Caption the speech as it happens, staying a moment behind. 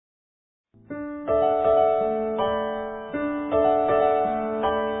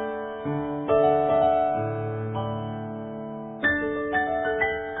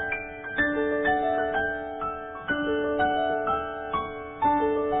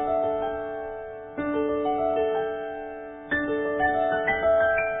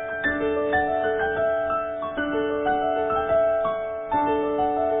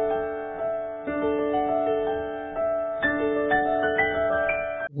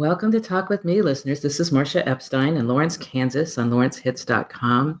Welcome to Talk with Me, listeners. This is Marcia Epstein in Lawrence, Kansas on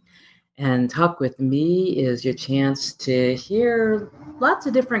lawrencehits.com. And Talk with Me is your chance to hear lots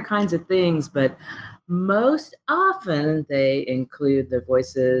of different kinds of things, but most often they include the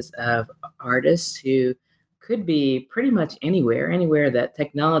voices of artists who could be pretty much anywhere that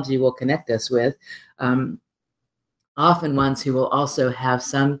technology will connect us with. Often ones who will also have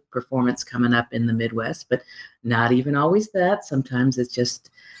some performance coming up in the Midwest, but not even always that. Sometimes it's just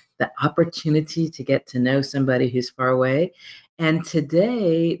the opportunity to get to know somebody who's far away. And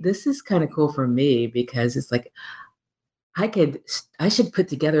today, this is kind of cool for me because it's like I should put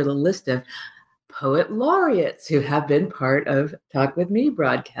together the list of poet laureates who have been part of Talk with Me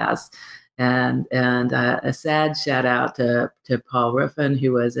broadcasts. And a sad shout out to Paul Ruffin,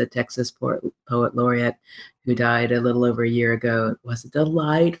 who was a Texas poet laureate who died a little over a year ago. Was a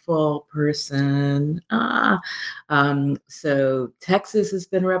delightful person. So Texas has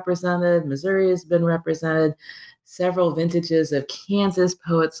been represented, Missouri has been represented, several vintages of Kansas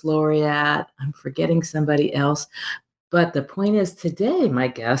Poets Laureate. I'm forgetting somebody else. But the point is today, my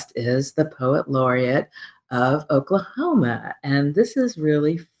guest is the Poet Laureate of Oklahoma. And this is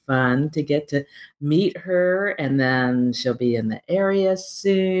really fun to get to meet her. And then she'll be in the area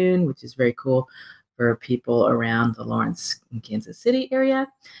soon, which is very cool for people around the Lawrence and Kansas City area.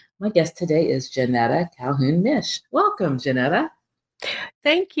 My guest today is Janetta Calhoun Mish. Welcome, Janetta.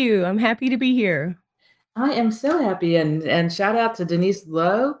 Thank you. I'm happy to be here. I am so happy, and shout out to Denise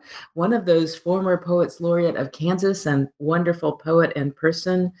Lowe, one of those former Poets Laureate of Kansas and wonderful poet and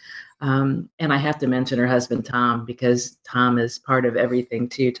person. And I have to mention her husband, Tom, because Tom is part of everything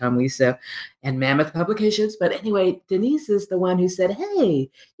too, Tom Wiseau and Mammoth Publications. But anyway, Denise is the one who said, hey,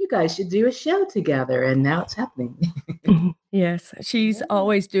 you guys should do a show together. And now it's happening. Yes, she's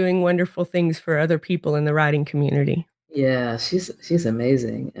always doing wonderful things for other people in the writing community. Yeah, she's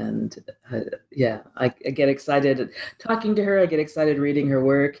amazing, and I get excited talking to her. I get excited reading her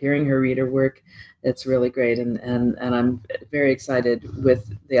work, hearing her read her work. It's really great, and I'm very excited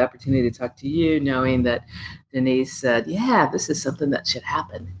with the opportunity to talk to you, knowing that Denise said, "Yeah, this is something that should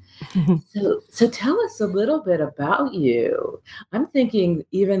happen." So tell us a little bit about you. I'm thinking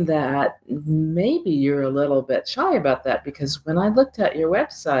even that maybe you're a little bit shy about that because when I looked at your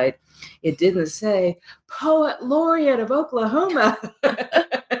website, it didn't say Poet Laureate of Oklahoma.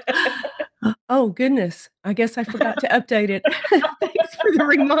 Oh, goodness. I guess I forgot to update it. Thanks for the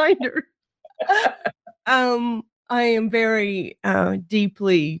reminder. I am very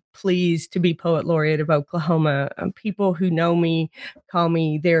deeply pleased to be Poet Laureate of Oklahoma. People who know me call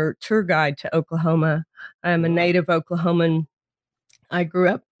me their tour guide to Oklahoma. I'm a native Oklahoman. I grew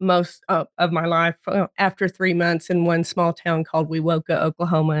up most of my life after 3 months in one small town called Wewoka,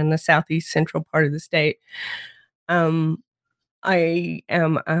 Oklahoma, in the southeast central part of the state. I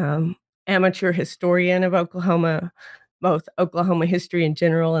am an amateur historian of Oklahoma, both Oklahoma history in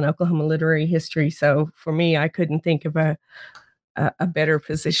general and Oklahoma literary history. So for me, I couldn't think of a better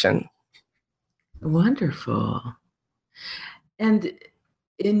position. Wonderful. And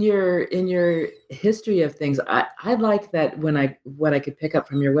in your history of things, I like that what I could pick up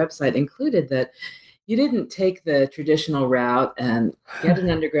from your website included that you didn't take the traditional route and get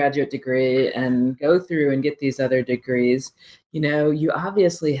an undergraduate degree and go through and get these other degrees. You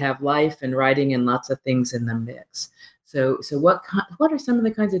obviously have life and writing and lots of things in the mix. So what are some of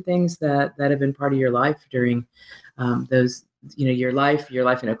the kinds of things that have been part of your life during those, your life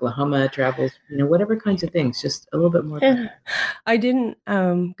in Oklahoma, travels, whatever kinds of things, just a little bit more. I didn't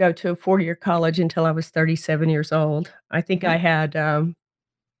go to a 4-year college until I was 37 years old. I think I had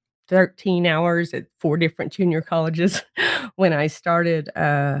 13 hours at 4 different junior colleges when I started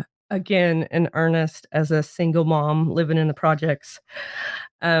again in earnest as a single mom living in the projects.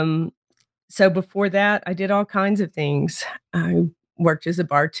 So before that, I did all kinds of things. I worked as a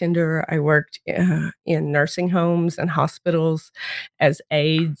bartender. I worked in nursing homes and hospitals as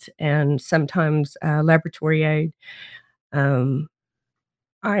aides and sometimes laboratory aide.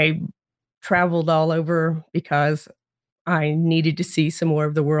 I traveled all over because I needed to see some more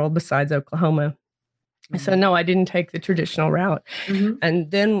of the world besides Oklahoma. So no, I didn't take the traditional route.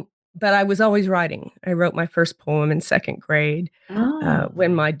 But I was always writing. I wrote my first poem in 2nd grade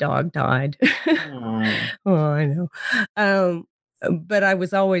when my dog died. Oh, I know. But I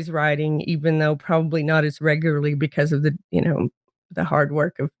was always writing, even though probably not as regularly because of the hard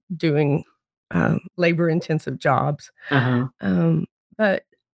work of doing labor-intensive jobs. But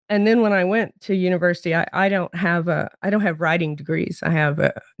and then when I went to university, I don't have writing degrees. I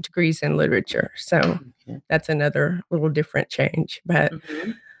have degrees in literature. So that's another little different change. But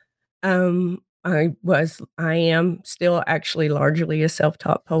I am still actually largely a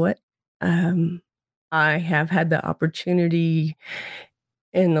self-taught poet. Um, I have had the opportunity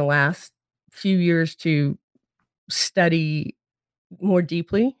in the last few years to study more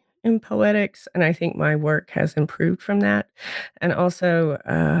deeply in poetics, and I think my work has improved from that. And also,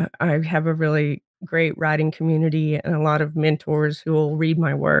 I have a really great writing community and a lot of mentors who will read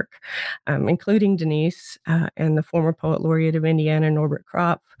my work, including Denise, and the former Poet Laureate of Indiana, Norbert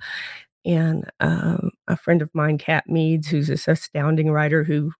Kropf, and, a friend of mine, Kat Meads, who's this astounding writer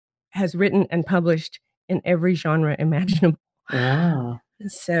who has written and published in every genre imaginable. Wow.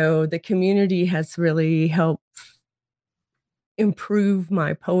 So the community has really helped improve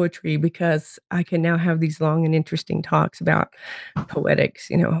my poetry because I can now have these long and interesting talks about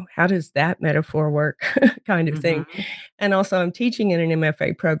poetics, how does that metaphor work kind of thing. Mhm. And also I'm teaching in an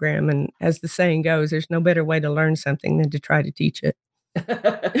MFA program, and as the saying goes, there's no better way to learn something than to try to teach it.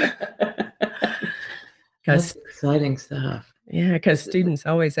 That's 'Cause exciting stuff. yeah, because students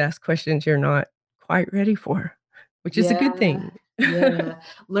always ask questions you're not quite ready for, which is a good Yeah, thing. yeah.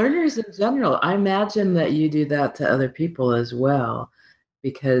 Learners in general, I imagine that you do that to other people as well,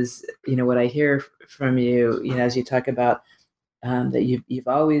 because, what I hear from you, as you talk about, that you've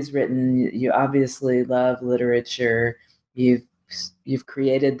always written, you obviously love literature, you've you've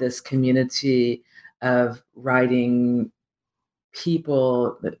created this community of writing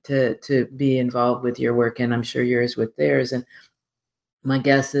people to be involved with your work, and I'm sure yours with theirs. And my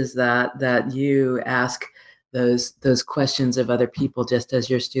guess is that you ask those questions of other people just as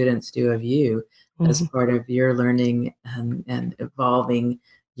your students do of you, as Mhm. part of your learning and evolving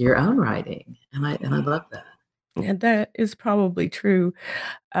your own writing. And I love that. And that is probably true.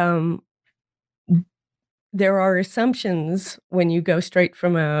 Um, there are assumptions when you go straight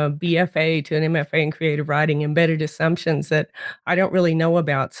from a BFA to an MFA in creative writing, embedded assumptions that I don't really know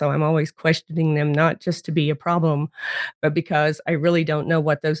about, so I'm always questioning them, not just to be a problem, but because I really don't know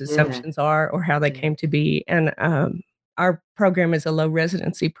what those Yeah, assumptions are or how they yeah. came to be. And, our program is a low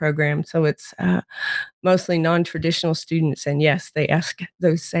residency program, so it's, mostly non-traditional students, and yes, they ask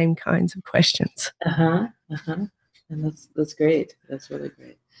those same kinds of questions. Uh-huh, uh-huh. And that's great. That's really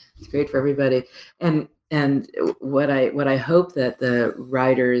great. It's great for everybody. And what I hope that the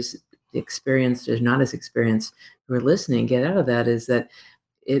writers, experienced or not as experienced, who are listening, get out of that is that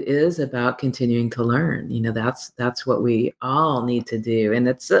it is about continuing to learn. That's what we all need to do, and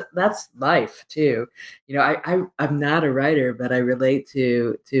that's life too. I'm not a writer, but I relate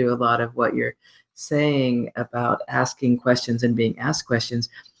to a lot of what you're saying about asking questions and being asked questions,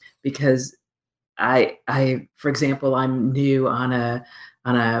 because for example, I'm new on a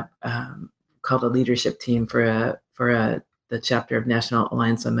called a leadership team for the chapter of National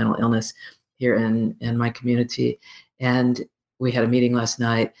Alliance on Mental Illness here in my community, and we had a meeting last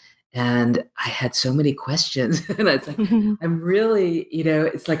night, and I had so many questions, and it's like I'm really,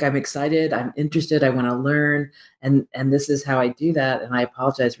 it's like I'm excited, I'm interested, I want to learn, and this is how I do that, and I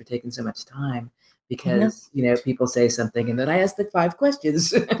apologize for taking so much time No. because people say something and then I ask the 5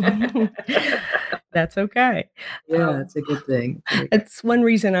 questions. That's okay. Yeah, it's a good thing. It's a very good It's one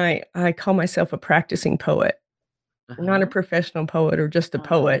reason I call myself a practicing poet, not a Uh-huh. professional poet or just a Oh,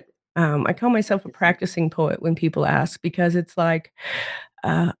 poet. I call myself a practicing. practicing poet when people ask because it's like,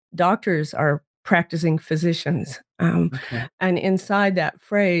 doctors are practicing physicians, Okay. and inside that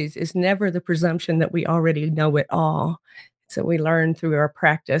phrase is never the presumption that we already know it all. So we learn through our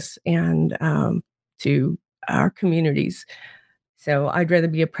practice and, to our communities. So I'd rather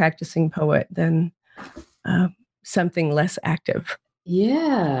be a practicing poet than, uh, something less active.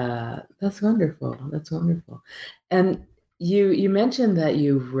 Yeah, that's wonderful. That's wonderful. And you mentioned that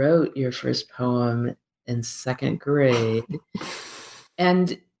you wrote your first poem in second grade.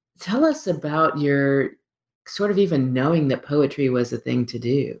 And tell us about your sort of even knowing that poetry was a thing to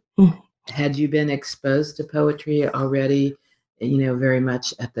do. Had you been exposed to poetry already, very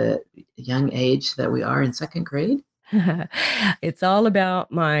much at the young age that we are in second grade? It's all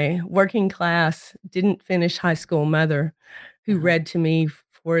about my working class, didn't finish high school mother who Uh-huh. read to me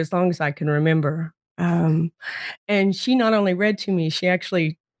for as long as I can remember. And she not only read to me, she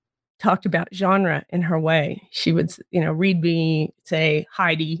actually talked about genre in her way. She would, read me, say,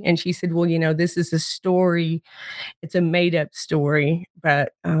 Heidi, and she said, well, this is a story. It's a made up story,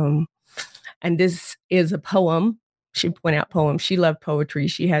 but, and this is a poem. She'd point out poems. She loved poetry.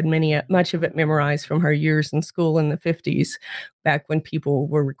 She had much of it memorized from her years in school in the 50s, back when people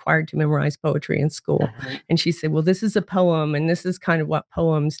were required to memorize poetry in school. Uh-huh. And she said, well, this is a poem, and this is kind of what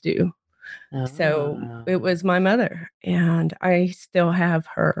poems do. So it Oh. was my mother, and I still have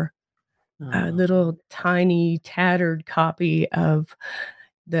her Oh. little tiny tattered copy of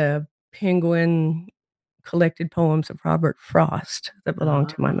the Penguin collected poems of Robert Frost that belonged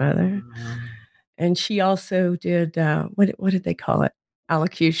to my mother. And she also did, what did they call it?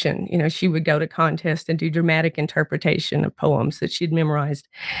 Allocution. She would go to contests and do dramatic interpretation of poems that she'd memorized.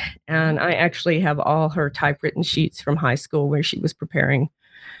 And I actually have all her typewritten sheets from high school where she was preparing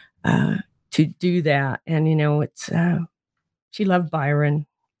to do that. And, she loved Byron.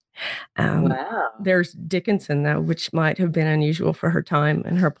 Wow. There's Dickinson, though, which might have been unusual for her time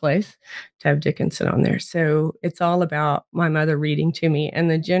and her place to have Dickinson on there. So it's all about my mother reading to me,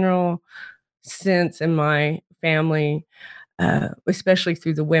 and the general sense in my family, especially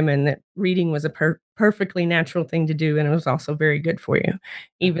through the women, that reading was a perfectly natural thing to do, and it was also very good for you,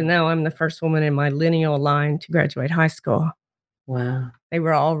 even though I'm the first woman in my lineal line to graduate high school. Wow. They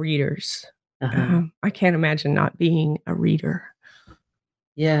were all readers. I can't imagine not being a reader.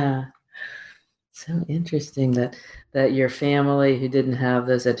 Yeah. So interesting that your family, who didn't have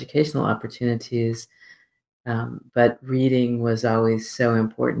those educational opportunities, but reading was always so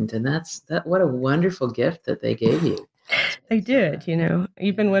important, and what a wonderful gift that they gave you. They did,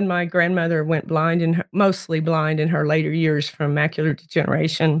 even when my grandmother went mostly blind in her later years from macular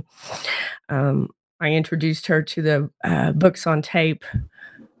degeneration. I introduced her to the books on tape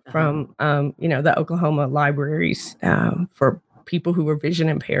from, the Oklahoma libraries for people who were vision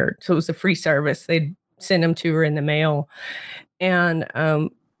impaired. So it was a free service. They'd send them to her in the mail. And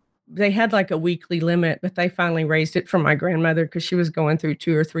they had like a weekly limit, but they finally raised it for my grandmother because she was going through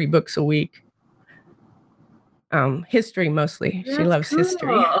 2 or 3 books a week. History mostly. She loves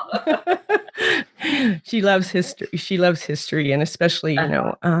history. She loves history. She loves history, and especially,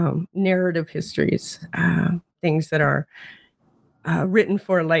 narrative histories, things that are written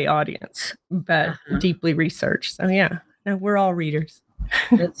for a lay audience, but deeply researched. So yeah, no, we're all readers.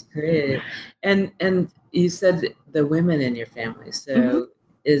 That's great. And you said the women in your family. So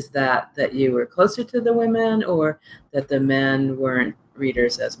is that you were closer to the women, or that the men weren't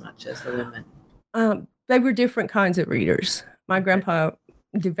readers as much as the women? They were different kinds of readers. My grandpa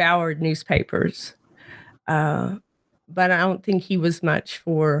devoured newspapers, but I don't think he was much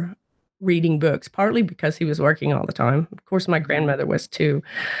for reading books, partly because he was working all the time. Of course, my grandmother was too.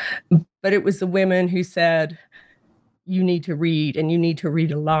 But it was the women who said, you need to read, and you need to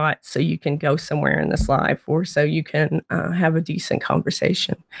read a lot so you can go somewhere in this life, or so you can have a decent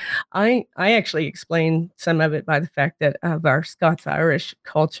conversation. I actually explained some of it by the fact that of our Scots-Irish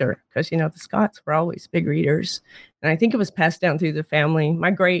culture, because, the Scots were always big readers. And I think it was passed down through the family.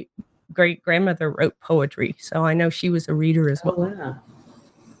 My great-great-grandmother wrote poetry, so I know she was a reader as well. Oh, wow.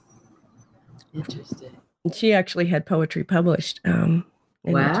 Interesting. She actually had poetry published in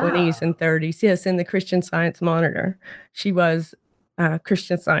the 20s and 30s. Yes, in the Christian Science Monitor. She was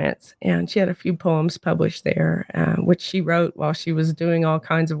Christian Science, and she had a few poems published there, which she wrote while she was doing all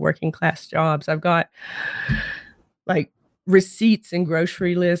kinds of working class jobs. I've got like receipts and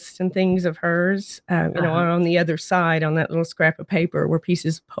grocery lists and things of hers. On the other side, on that little scrap of paper, were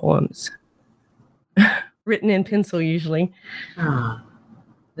pieces of poems written in pencil usually.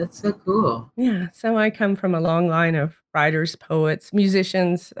 That's so cool. Yeah. So I come from a long line of writers, poets,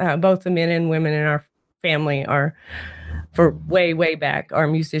 musicians. Both the men and women in our family are, for way, way back, are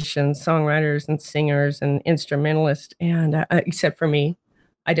musicians, songwriters, and singers and instrumentalists. And except for me,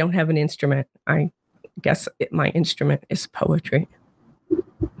 I don't have an instrument. I guess my instrument is poetry.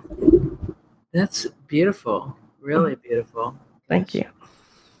 That's beautiful. Really beautiful. Thank you.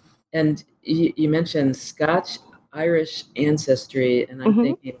 And you mentioned Scotch-Irish ancestry, and I'm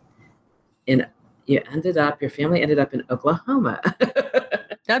thinking your family ended up in Oklahoma.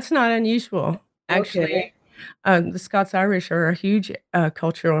 That's not unusual. Actually, the Scots-Irish are a huge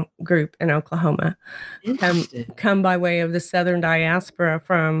cultural group in Oklahoma. Come by way of the southern diaspora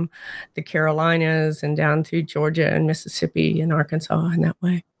from the Carolinas and down through Georgia and Mississippi and Arkansas, and that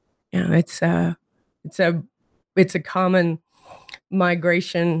way. Yeah, it's a common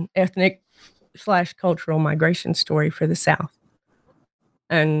migration, ethnic/cultural migration story for the South.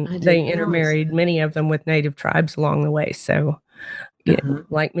 And they intermarried, many of them, with native tribes along the way. So,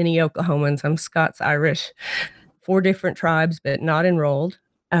 like many Oklahomans, I'm Scots-Irish, 4 different tribes, but not enrolled.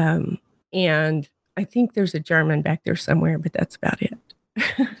 And I think there's a German back there somewhere, but that's about it.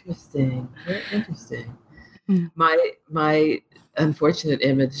 Interesting. Very interesting. My unfortunate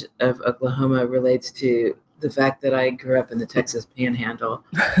image of Oklahoma relates to the fact that I grew up in the Texas Panhandle,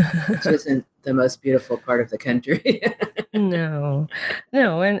 which isn't the most beautiful part of the country. No,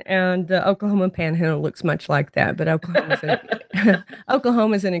 and the Oklahoma Panhandle looks much like that, but Oklahoma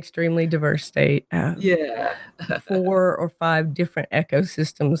is an extremely diverse state. 4 or 5 different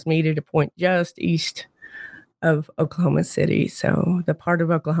ecosystems meet at a point just east of Oklahoma City. So the part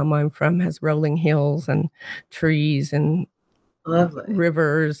of Oklahoma I'm from has rolling hills and trees and Lovely.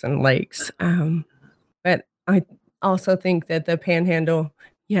 rivers and lakes. But I also think that the Panhandle,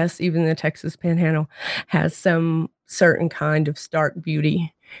 yes, even the Texas Panhandle, has some certain kind of stark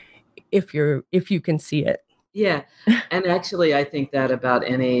beauty if you can see it. Yeah. And actually, I think that about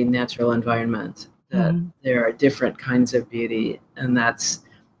any natural environment, that Mhm. there are different kinds of beauty, and that's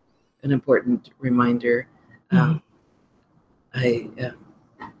an important reminder. Mhm. I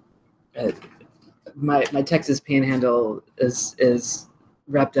my Texas Panhandle is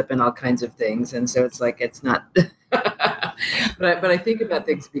wrapped up in all kinds of things, and so it's like it's not. but I think about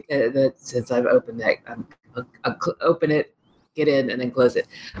things because that since I've opened that, I'll open it, get in, and then close it.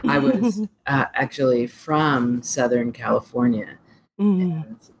 I was actually from Southern California, Mm.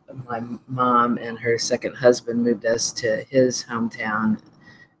 and my mom and her second husband moved us to his hometown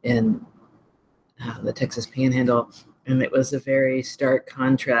in the Texas Panhandle, and it was a very stark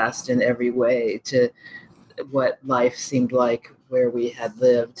contrast in every way to what life seemed like where we had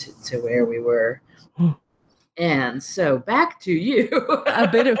lived to where we were. Mm. And so back to you. A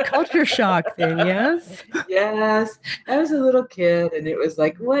bit of culture shock then, yes? Yes. I was a little kid and it was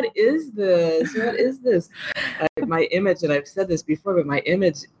like, what is this? What is this? My image, and I've said this before, but my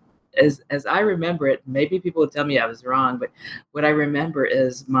image as I remember it, maybe people would tell me I was wrong, but what I remember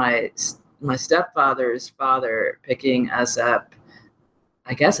is my stepfather's father picking us up,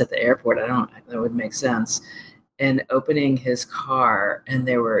 I guess at the airport. That would make sense. And opening his car, and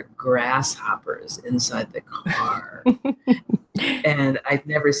there were grasshoppers inside the car. And I'd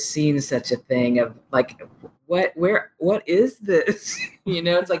never seen such a thing of like, what is this?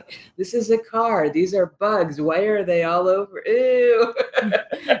 It's like, this is a car. These are bugs. Why are they all over? Ew.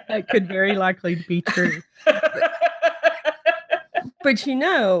 That could very likely be true. But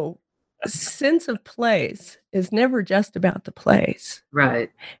sense of place is never just about the place. Right.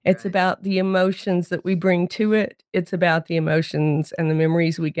 It's right. about the emotions that we bring to it. It's about the emotions and the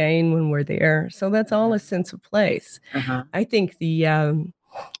memories we gain when we're there. So that's all a sense of place. Uh-huh. I think the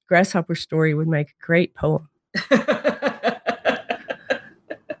grasshopper story would make a great poem.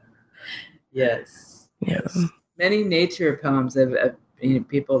 Yes. Yeah. Yes. Many nature poems of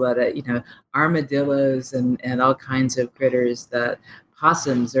people that armadillos and all kinds of critters. That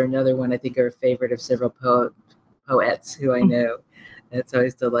possums are another one I think are a favorite of several poets who I know. It's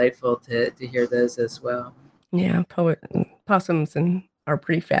always delightful to hear those as well. Yeah, possums are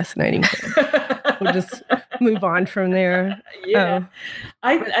pretty fascinating. We'll just move on from there. Yeah,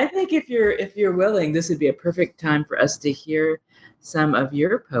 I think if you're willing, this would be a perfect time for us to hear some of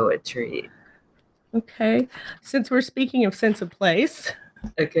your poetry. Okay, since we're speaking of sense of place,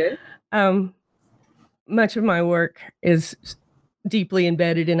 okay, much of my work is deeply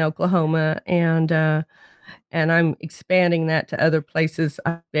embedded in Oklahoma, and I'm expanding that to other places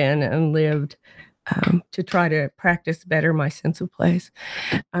I've been and lived to try to practice better my sense of place.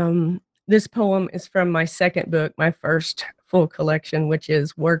 This poem is from my second book, my first full collection, which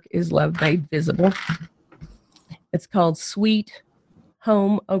is Work is Love Made Visible. It's called Sweet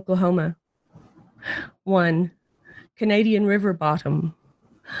Home, Oklahoma. 1. Canadian River Bottom.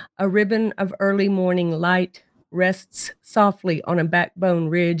 A ribbon of early morning light rests softly on a backbone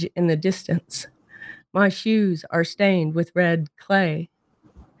ridge in the distance. My shoes are stained with red clay.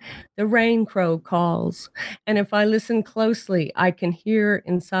 The rain crow calls, and if I listen closely, I can hear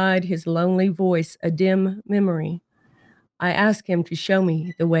inside his lonely voice a dim memory. I ask him to show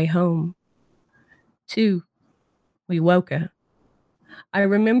me the way home. 2. Wewoka. I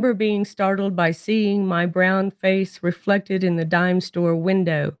remember being startled by seeing my brown face reflected in the dime store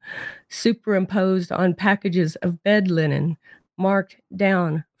window, superimposed on packages of bed linen marked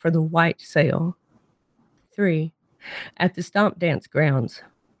down for the white sale. 3. At the Stomp Dance Grounds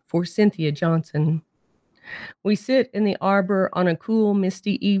for Cynthia Johnson. We sit in the arbor on a cool,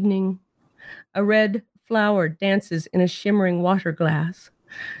 misty evening. A red flower dances in a shimmering water glass.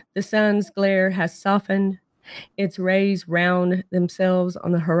 The sun's glare has softened. Its rays round themselves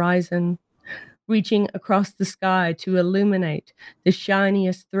on the horizon, reaching across the sky to illuminate the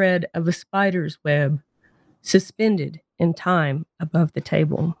shiniest thread of a spider's web, suspended in time above the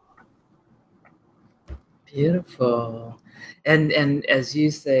table. Beautiful. And as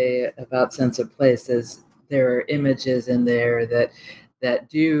you say about sense of place, there are images in there that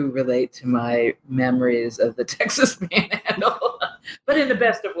do relate to my memories of the Texas Panhandle, but in the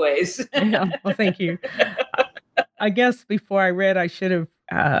best of ways. Yeah, well, thank you. I guess before I read, I should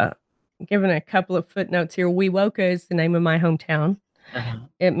have given a couple of footnotes here. Wewoka is the name of my hometown. Uh-huh.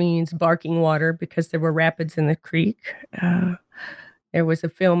 It means barking water because there were rapids in the creek. There was a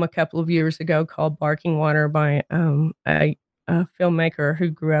film a couple of years ago called Barking Water by a filmmaker who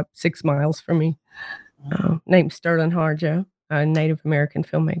grew up 6 miles from me, named Sterling Harjo, a Native American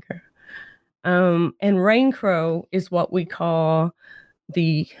filmmaker. And rain crow is what we call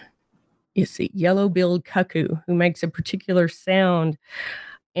the yellow-billed cuckoo, who makes a particular sound.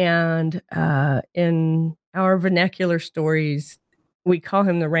 And in our vernacular stories, we call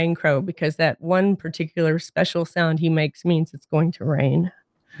him the rain crow because that one particular special sound he makes means it's going to rain.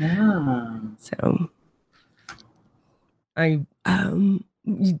 So I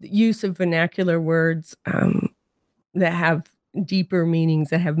use of vernacular words that have deeper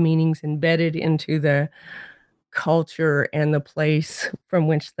meanings, that have meanings embedded into the culture and the place from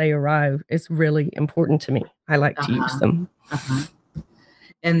which they arrive is really important to me. I like to use them.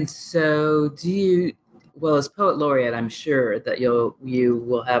 And so well, as poet laureate, I'm sure that you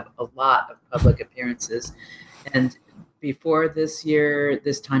will have a lot of public appearances. And before this year,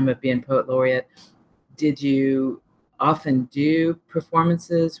 this time of being poet laureate, did you often do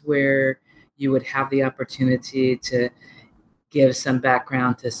performances where you would have the opportunity to give some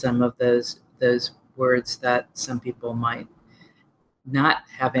background to some of those words that some people might not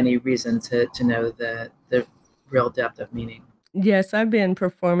have any reason to know the real depth of meaning? Yes, I've been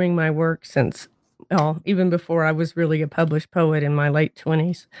performing my work since, even before I was really a published poet in my late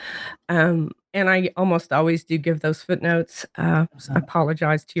 20s. And I almost always do give those footnotes. I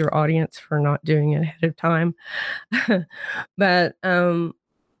apologize to your audience for not doing it ahead of time. But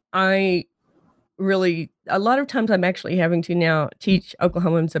I really, a lot of times I'm actually having to now teach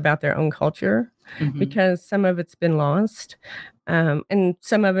Oklahomans about their own culture because some of it's been lost, and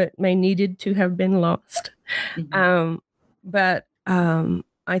some of it may needed to have been lost. But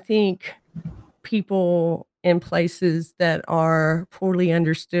I think people in places that are poorly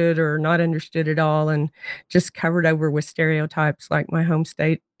understood or not understood at all and just covered over with stereotypes like my home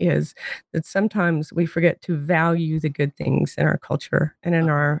state is, that sometimes we forget to value the good things in our culture and in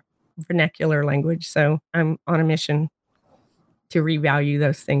our vernacular language. So I'm on a mission to revalue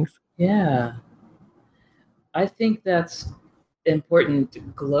those things. Yeah. I think that's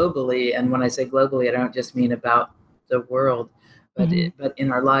important globally. And when I say globally, I don't just mean about the world, but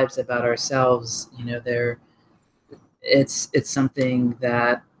in our lives, about ourselves. It's something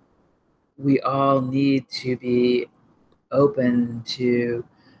that we all need to be open to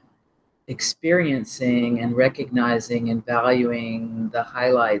experiencing and recognizing and valuing the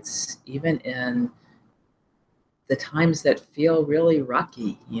highlights, even in the times that feel really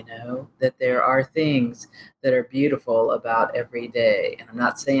rocky, that there are things that are beautiful about every day. And I'm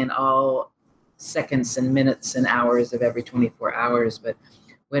not saying all seconds and minutes and hours of every 24 hours, but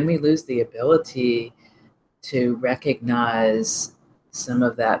when we lose the ability to recognize some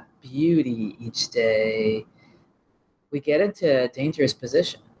of that beauty each day, we get into a dangerous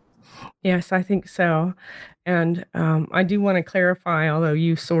position. Yes, I think so. And I do want to clarify, although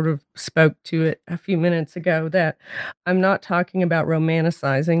you sort of spoke to it a few minutes ago, that I'm not talking about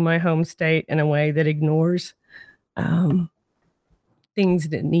romanticizing my home state in a way that ignores things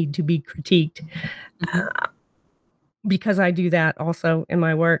that need to be critiqued, because I do that also in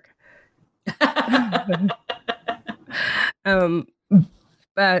my work.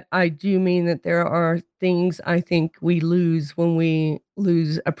 But I do mean that there are things I think we lose when we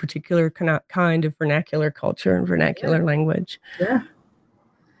lose a particular kind of vernacular culture and vernacular language. Yeah.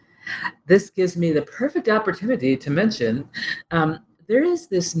 This gives me the perfect opportunity to mention there is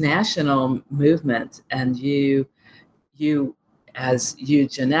this national movement, and you,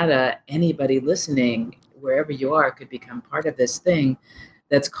 Janetta, anybody listening, wherever you are, could become part of this thing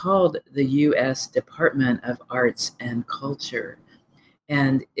that's called the U.S. Department of Arts and Culture.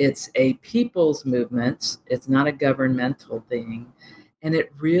 And it's a people's movement. It's not a governmental thing. And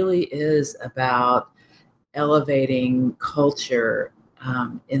it really is about elevating culture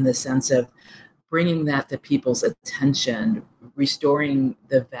in the sense of bringing that to people's attention, restoring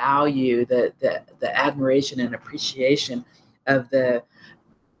the value, the admiration and appreciation of the,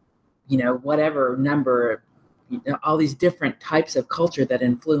 whatever number, all these different types of culture that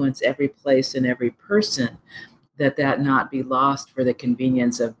influence every place and every person, that not be lost for the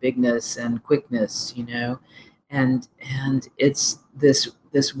convenience of bigness and quickness, and it's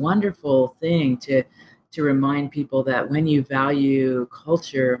this wonderful thing to remind people that when you value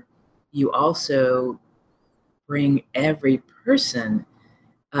culture, you also bring every person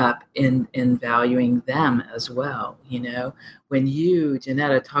up in valuing them as well. When you,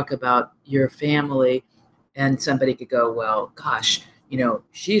 Janetta, talk about your family, and somebody could go, well, gosh,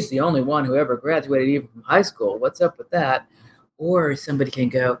 she's the only one who ever graduated even from high school. What's up with that? Or somebody can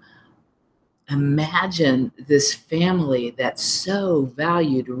go, imagine this family that so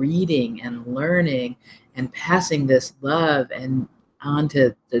valued reading and learning and passing this love and on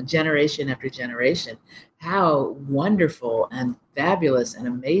to the generation after generation. How wonderful and fabulous and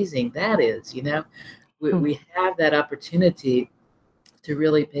amazing that is, you know? Hmm. We have that opportunity to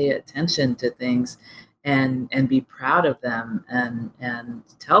really pay attention to things and be proud of them and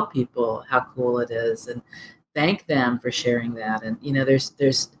tell people how cool it is and thank them for sharing that. And you know,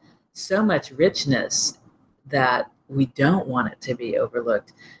 there's so much richness that we don't want it to be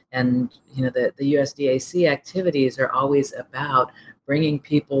overlooked. And you know, the USDAC activities are always about bringing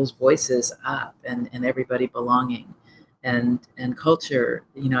people's voices up and everybody belonging and culture.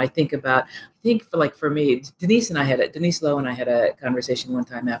 You know, I think for me, Denise Lowe and I had a conversation one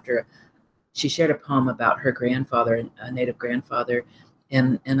time after she shared a poem about her grandfather, a native grandfather,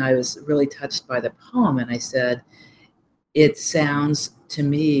 and I was really touched by the poem, and I said, it sounds to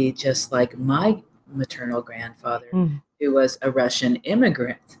me just like my maternal grandfather, Mm. who was a Russian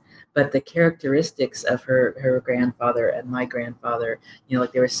immigrant. But the characteristics of her grandfather and my grandfather, you know,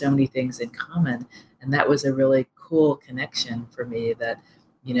 like there were so many things in common, and that was a really cool connection for me. That,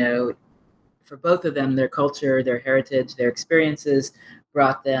 you know, for both of them, their culture, their heritage, their experiences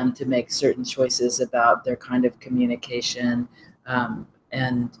brought them to make certain choices about their kind of communication.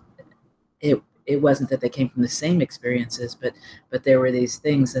 And it wasn't that they came from the same experiences, but there were these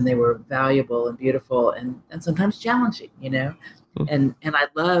things, and they were valuable and beautiful and sometimes challenging, you know. Mm. And I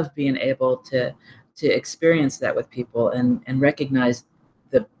love being able to experience that with people and recognize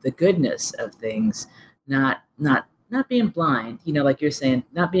the goodness of things, not being blind, you know, like you're saying,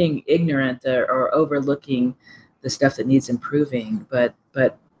 not being ignorant or overlooking the stuff that needs improving, but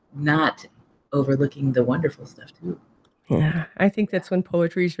not overlooking the wonderful stuff too. Yeah, I think that's when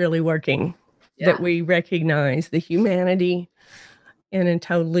poetry is really working, that Yeah. we recognize the humanity in a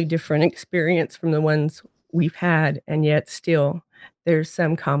totally different experience from the ones we've had, and yet still there's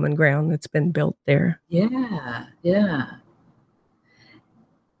some common ground that's been built there. Yeah, yeah.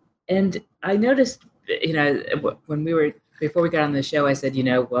 And I noticed, you know, when we were before we got on the show, I said, you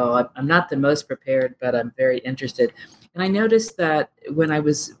know, well, I'm not the most prepared, but I'm very interested. And I noticed that when I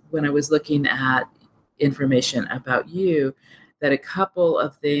was looking at information about you, that a couple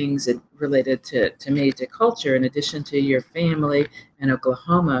of things related to me, to culture, in addition to your family and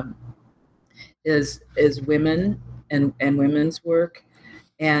Oklahoma, is women and women's work,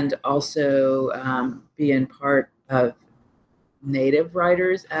 and also being part of Native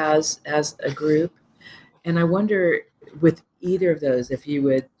writers as a group. And I wonder, with either of those, if you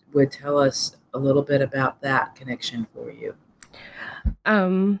would tell us a little bit about that connection for you.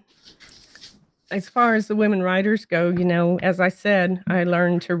 Um, as far as the women writers go, you know, as I said, I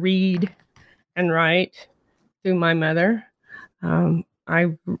learned to read and write through my mother.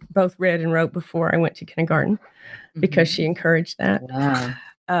 I both read and wrote before I went to kindergarten because she Mhm. encouraged that. Wow.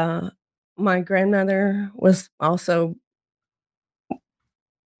 Uh, my grandmother was also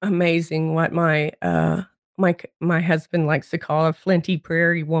amazing, what my husband likes to call a flinty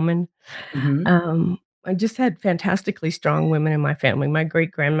prairie woman. Mhm. Um, I just had fantastically strong women in my family. My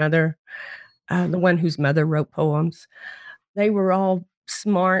great-grandmother, the one whose mother wrote poems, they were all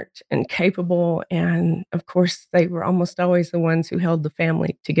smart and capable, and, of course, they were almost always the ones who held the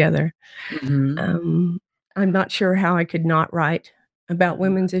family together. Mhm. Um, I'm not sure how I could not write about Uh-huh.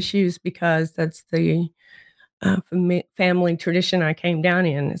 women's issues because that's the, family tradition I came down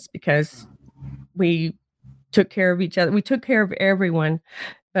in. It's because we took care of each other. We took care of everyone,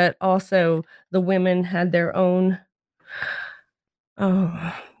 but also the women had their own,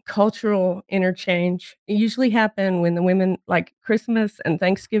 oh, cultural interchange. It usually happened when the women like Christmas and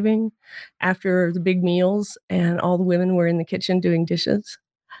Thanksgiving after the big meals and all the women were in the kitchen doing dishes.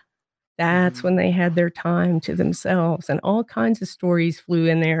 That's when Mhm. they had their time to themselves, and all kinds of stories flew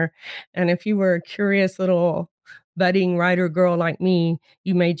in there, and if you were a curious little budding writer girl like me,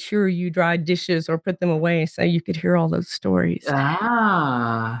 you made sure you dried dishes or put them away so you could hear all those stories,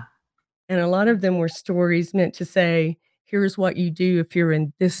 Ah. and a lot of them were stories meant to say, "Here's what you do if you're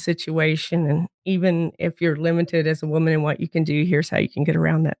in this situation, and even if you're limited as a woman in what you can do, here's how you can get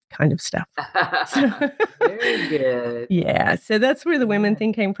around that kind of stuff." So Very good. yeah, so that's where the women Yeah.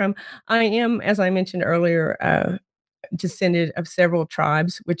 thing came from. I am, as I mentioned earlier, descended of several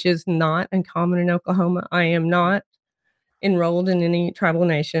tribes, which is not uncommon in Oklahoma. I am not enrolled in any tribal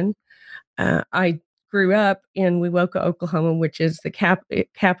nation. I grew up in Wewoka, Oklahoma, which is the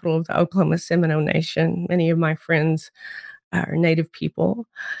capital of the Oklahoma Seminole Nation. Many of my friends are Native people,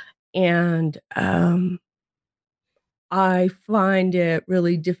 and I find it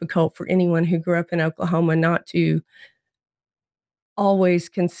really difficult for anyone who grew up in Oklahoma not to always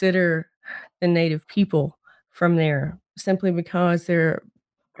consider the native people from there, simply because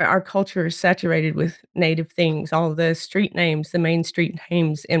our culture is saturated with native things. All the street names, the main street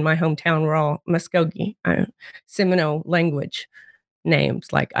names in my hometown were all Muskogee, Seminole language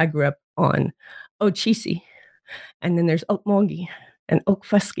names. Like I grew up on Ochisi, and then there's Okmulgee and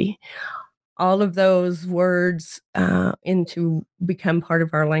Okfuskee. All of those words into become part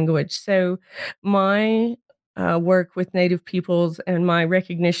of our language. So my work with Native peoples and my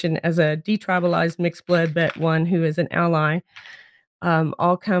recognition as a detribalized mixed blood, but one who is an ally,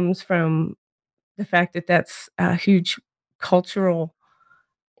 all comes from the fact that that's a huge cultural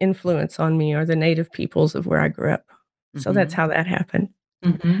influence on me, are the Native peoples of where I grew up. So that's how that happened.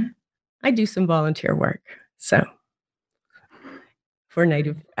 I do some volunteer work. So for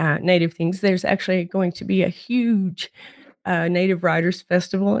Native things, there's actually going to be a huge Native Writers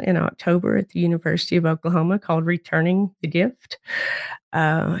Festival in October at the University of Oklahoma called Returning the Gift.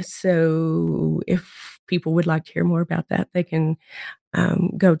 So if people would like to hear more about that, they can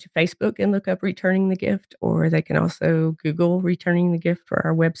go to Facebook and look up Returning the Gift, or they can also Google Returning the Gift for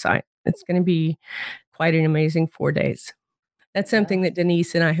our website. It's going to be quite an amazing 4 days. That's something that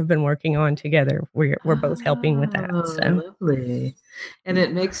Denise and I have been working on together. We're both helping with that. So lovely. And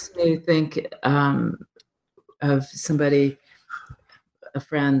it makes me think of somebody, a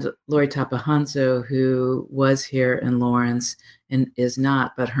friend, Lori Tapahanso, who was here in Lawrence and is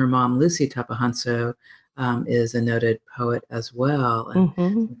not, but her mom, Lucy Tapahanso, is a noted poet as well. And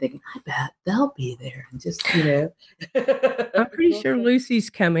I'm thinking, I bet they'll be there. And just, I'm pretty sure Lucy's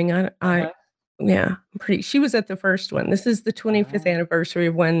coming. Yeah, she was at the first one. This is the 25th anniversary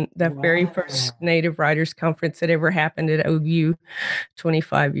of when the very first Native Writers Conference that ever happened at OU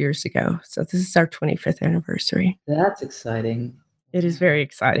 25 years ago. So this is our 25th anniversary. That's exciting. It is very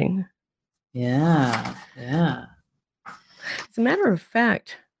exciting. Yeah. As a matter of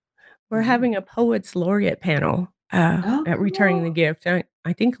fact, we're having a Poets Laureate panel at Returning the Gift.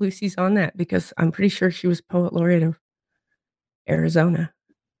 I think Lucy's on that because I'm pretty sure she was Poet Laureate of Arizona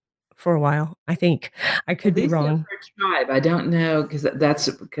for a while. I think I could be wrong. Tribe. I don't know because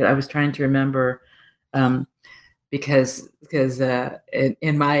I was trying to remember because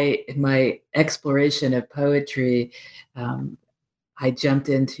in my exploration of poetry, I jumped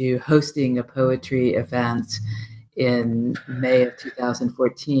into hosting a poetry event in May of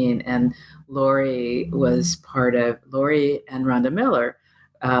 2014, and Lori and Rhonda Miller.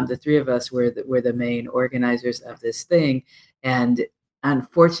 The three of us were the main organizers of this thing, and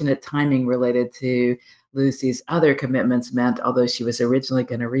unfortunate timing related to Lucy's other commitments meant, although she was originally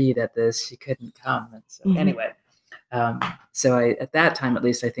going to read at this, she couldn't come. And so anyway, so at that time, at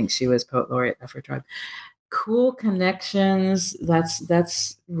least, I think she was Poet Laureate of her tribe. Cool connections.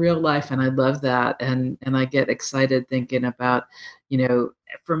 That's real life, and I love that. And I get excited thinking about,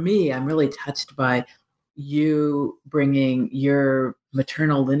 for me, I'm really touched by you bringing your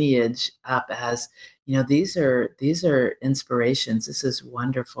maternal lineage up as, these are inspirations. This is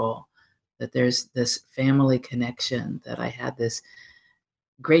wonderful that there's this family connection, that I had this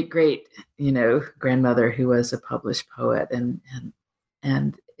great grandmother who was a published poet, and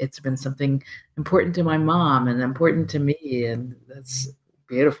it's been something important to my mom and important to me, and that's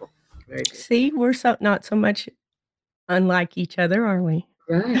beautiful. Very beautiful. See, we're not so much unlike each other, are we?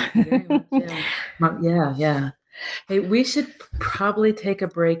 Right. Very much, yeah. Hey, we should probably take a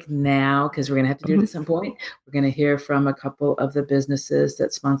break now because we're going to have to do it at some point. We're going to hear from a couple of the businesses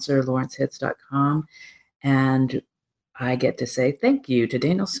that sponsor LawrenceHits.com, and I get to say thank you to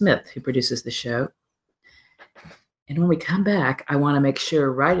Daniel Smith, who produces the show. And when we come back, I want to make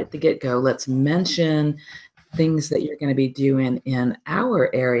sure right at the get-go, let's mention things that you're going to be doing in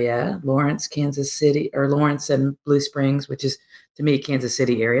our area, Lawrence, Kansas City, or Lawrence and Blue Springs, which is, to me, Kansas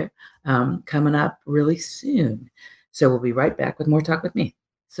City area, coming up really soon. So we'll be right back with more Talk With Me.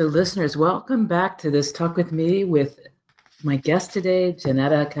 So listeners, welcome back to this Talk With Me with my guest today,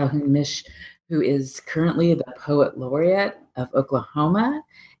 Janetta Calhoun-Mish, who is currently the Poet Laureate of Oklahoma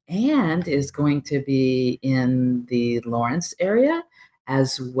and is going to be in the Lawrence area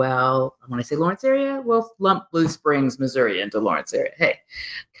as well. When I say Lawrence area, we'll lump Blue Springs, Missouri into Lawrence area. Hey,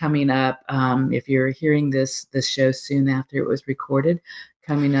 coming up, if you're hearing this show soon after it was recorded,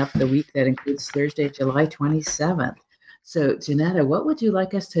 coming up the week that includes Thursday, July 27th. So, Janetta, what would you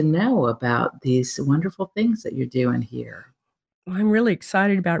like us to know about these wonderful things that you're doing here? I'm really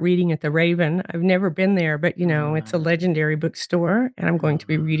excited about reading at the Raven. I've never been there, but it's a legendary bookstore, and I'm going to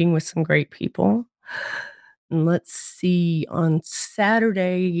be reading with some great people. And let's see, on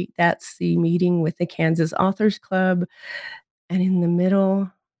Saturday, that's the meeting with the Kansas Authors Club. And in the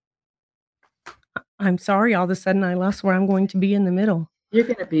middle, I'm sorry, all of a sudden I lost where I'm going to be in the middle. You're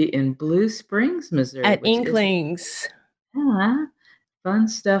going to be in Blue Springs, Missouri, At which is Inklings. fun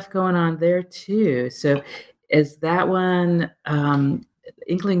stuff going on there too. So is that one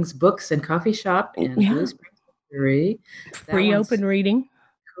Inklings Books and Coffee Shop in Blue Springs, Missouri? Free open reading.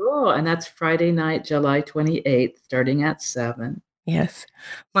 Cool. And that's Friday night, July 28th, starting at 7. Yes.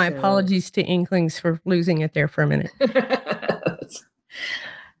 My apologies to Inklings for losing it there for a minute.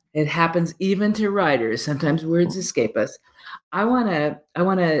 It happens even to writers. Sometimes words escape us. I want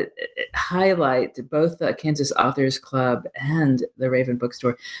to highlight both the Kansas Authors Club and the Raven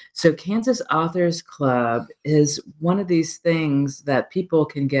Bookstore. So Kansas Authors Club is one of these things that people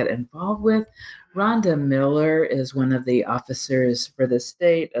can get involved with. Rhonda Miller is one of the officers for the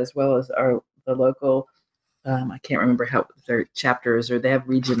state, as well as the local. I can't remember how their chapters, or they have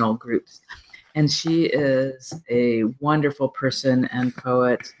regional groups. And she is a wonderful person and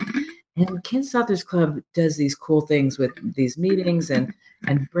poet. And Kansas Authors Club does these cool things with these meetings and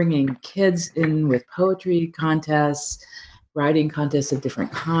bringing kids in with poetry contests, writing contests of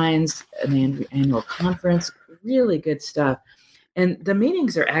different kinds, an annual conference, really good stuff. And the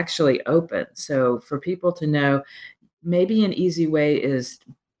meetings are actually open. So for people to know, maybe an easy way is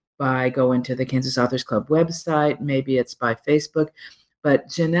by going to the Kansas Authors Club website. Maybe it's by Facebook. But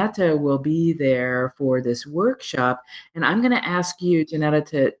Janetta will be there for this workshop. And I'm going to ask you,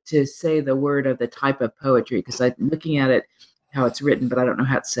 Janetta, to say the word of the type of poetry, because I'm looking at it, how it's written, but I don't know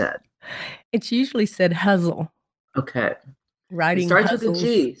how it's said. It's usually said huzzle. Okay. Writing it starts huzzles. With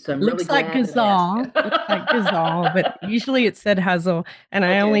a G, so I'm looks really like Gazal. Looks like Gazal, but usually it said huzzle. And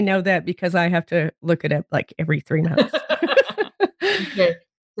I only know that because I have to look it up like every 3 months. Okay.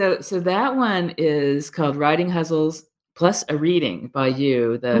 So that one is called Writing Huzzles plus a reading by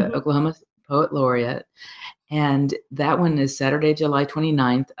you, the Oklahoma Poet Laureate. And that one is Saturday, July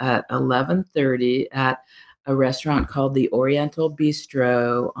 29th at 11:30 at a restaurant called the Oriental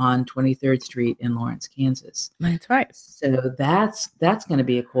Bistro on 23rd Street in Lawrence, Kansas. That's right. So that's going to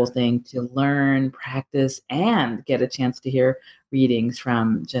be a cool thing to learn, practice, and get a chance to hear readings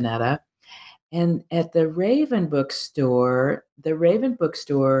from Janetta. And at the Raven Bookstore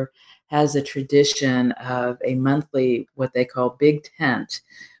has a tradition of a monthly, what they call Big Tent,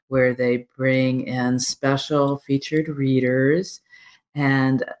 where they bring in special featured readers.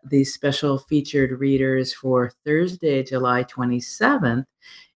 And these special featured readers for Thursday, July 27th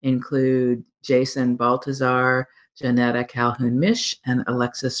include Jason Baltazar, Janetta Calhoun-Mish, and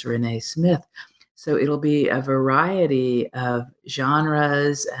Alexis Renee Smith. So it'll be a variety of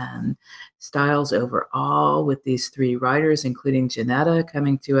genres and styles overall with these 3 writers, including Janetta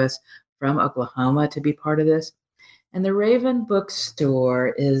coming to us from Oklahoma to be part of this. And the Raven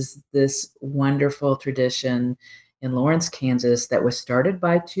Bookstore is this wonderful tradition in Lawrence, Kansas that was started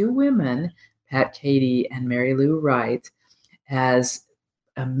by 2 women, Pat Cady and Mary Lou Wright, as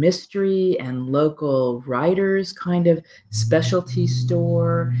a mystery and local writers kind of specialty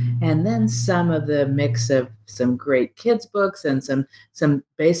store, and then some of the mix of some great kids books and some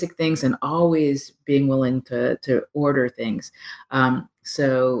basic things, and always being willing to order things.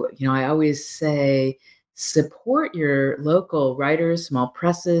 So I always say, support your local writers, small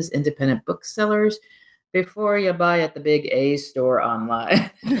presses, independent booksellers before you buy at the big A store online.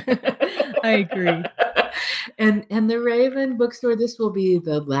 I agree. And the Raven Bookstore, this will be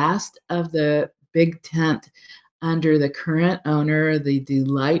the last of the Big Tent under the current owner, the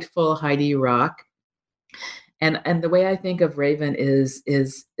delightful Heidi Rock. And the way I think of Raven is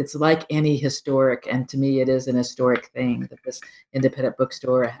it's like any historic, and to me it is an historic thing that this independent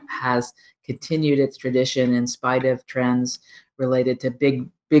bookstore has continued its tradition in spite of trends related to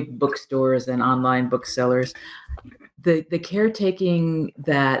big bookstores and online booksellers. The caretaking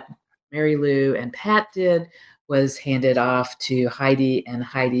that Mary Lou and Pat did was handed off to Heidi, and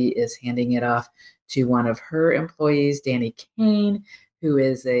Heidi is handing it off to one of her employees, Danny Kane, who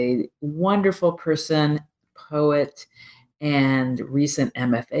is a wonderful person, poet, and recent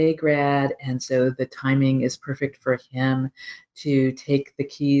MFA grad. And so the timing is perfect for him to take the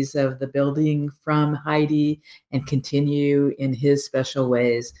keys of the building from Heidi and continue in his special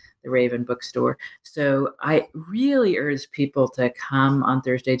ways the Raven Bookstore. So I really urge people to come on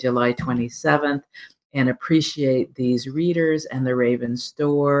Thursday, July 27th and appreciate these readers and the Raven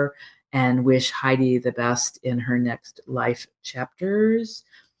store, and wish Heidi the best in her next life chapters.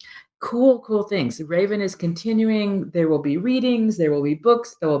 Cool things. The Raven is continuing. There will be readings, there will be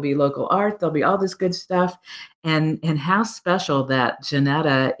books, there will be local art, there'll be all this good stuff. And how special that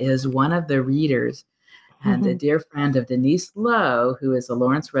Janetta is one of the readers and a dear friend of Denise Lowe, who is a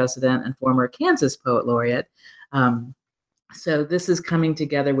Lawrence resident and former Kansas Poet Laureate. So this is coming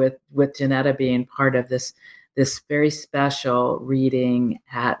together with Janetta being part of this this very special reading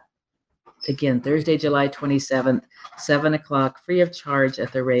at, again, Thursday, July 27th, 7 o'clock, free of charge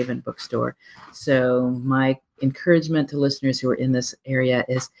at the Raven Bookstore. So my encouragement to listeners who are in this area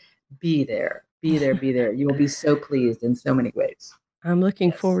is be there, be there, be there. You will be so pleased in so many ways. I'm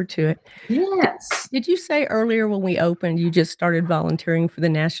looking forward to it. Yes. Did you say earlier when we opened, you just started volunteering for the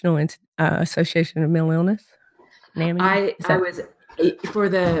National Association of Mental Illness? NAMI? I was for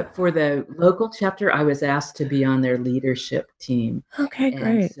the local chapter. I was asked to be on their leadership team. Okay,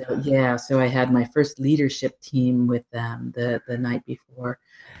 great. So I had my first leadership team with them the night before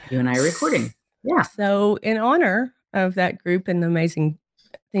you and I are recording. Yeah. So in honor of that group and the amazing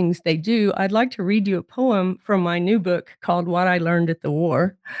things they do, I'd like to read you a poem from my new book called What I Learned at the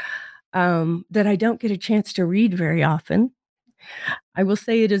War, that I don't get a chance to read very often. I will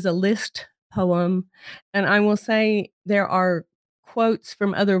say it is a list poem, and I will say there are quotes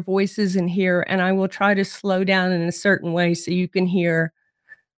from other voices in here, and I will try to slow down in a certain way so you can hear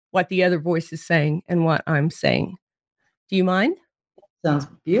what the other voice is saying and what I'm saying. Do you mind? Sounds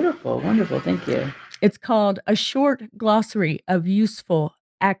beautiful. Wonderful. Thank you. It's called A Short Glossary of Useful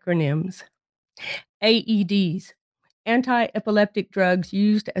Acronyms. AEDs, anti-epileptic drugs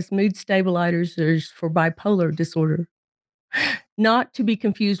used as mood stabilizers for bipolar disorder. Not to be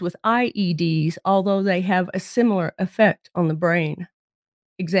confused with IEDs, although they have a similar effect on the brain.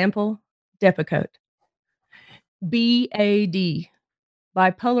 Example, Depakote. BAD,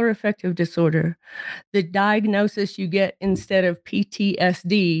 bipolar affective disorder, the diagnosis you get instead of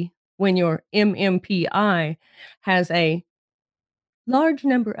PTSD when your MMPI has a large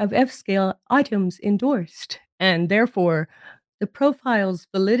number of F-scale items endorsed, and therefore the profile's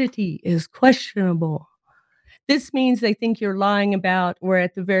validity is questionable. This means they think you're lying about, or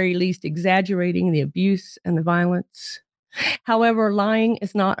at the very least exaggerating, the abuse and the violence. However, lying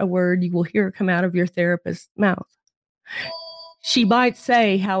is not a word you will hear come out of your therapist's mouth. She might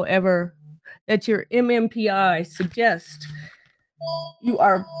say, however, that your MMPI suggests you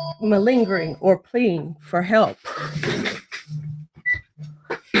are malingering or pleading for help.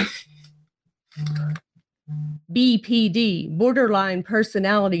 BPD, borderline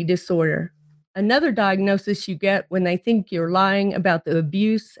personality disorder. Another diagnosis you get when they think you're lying about the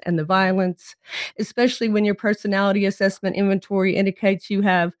abuse and the violence, especially when your personality assessment inventory indicates you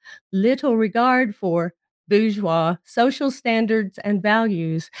have little regard for bourgeois social standards and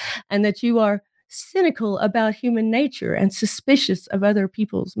values, and that you are cynical about human nature and suspicious of other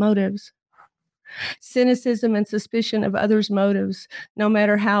people's motives. Cynicism and suspicion of others' motives, no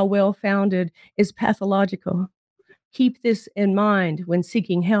matter how well founded, is pathological. Keep this in mind when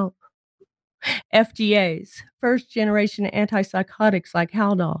seeking help. FGAs, first generation antipsychotics like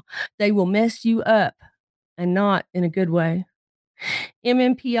Haldol, they will mess you up and not in a good way.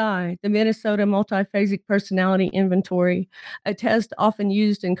 MMPI, the Minnesota Multiphasic Personality Inventory, a test often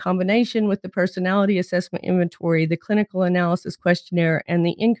used in combination with the Personality Assessment Inventory, the Clinical Analysis Questionnaire, and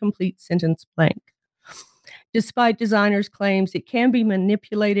the Incomplete Sentence Blank. Despite designers' claims, it can be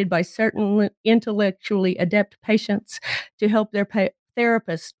manipulated by certain intellectually adept patients to help their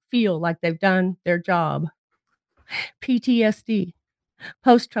therapists feel like they've done their job. PTSD,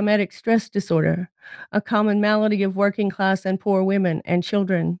 post-traumatic stress disorder, a common malady of working class and poor women and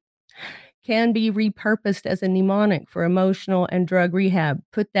children, can be repurposed as a mnemonic for emotional and drug rehab.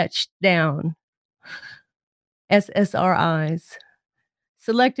 Put that down. SSRIs,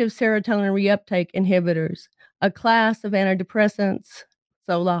 selective serotonin reuptake inhibitors, a class of antidepressants,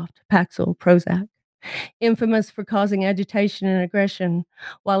 Zoloft, Paxil, Prozac, infamous for causing agitation and aggression,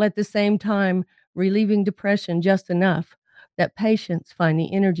 while at the same time relieving depression just enough that patients find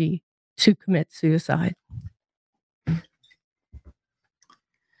the energy to commit suicide.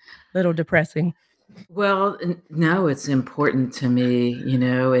 Little depressing. Well, no, it's important to me. You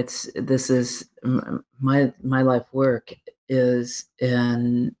know, this is my life work is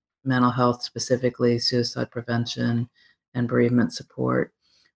in mental health, specifically suicide prevention and bereavement support,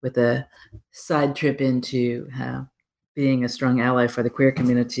 with a side trip into being a strong ally for the queer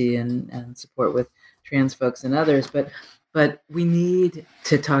community and support with trans folks and others. But we need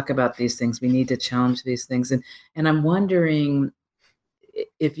to talk about these things. We need to challenge these things. And I'm wondering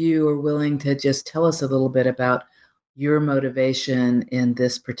if you are willing to just tell us a little bit about your motivation in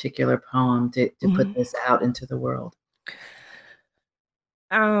this particular poem to put this out into the world.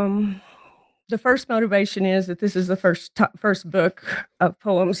 The first motivation is that this is the first book of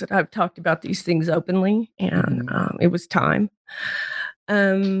poems that I've talked about these things openly, and it was time.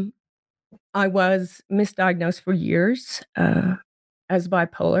 I was misdiagnosed for years as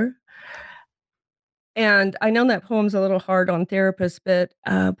bipolar. And I know that poem's a little hard on therapists, but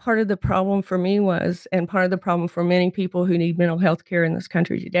part of the problem for me was, and part of the problem for many people who need mental health care in this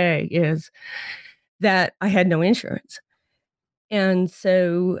country today, is that I had no insurance. And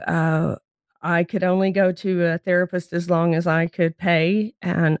so I could only go to a therapist as long as I could pay.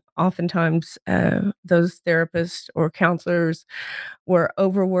 And oftentimes, those therapists or counselors were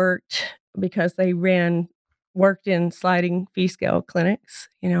overworked because they worked in sliding fee scale clinics.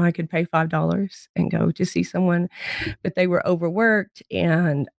 I could pay $5 and go to see someone, but they were overworked.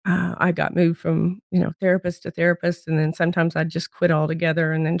 And I got moved from, therapist to therapist. And then sometimes I'd just quit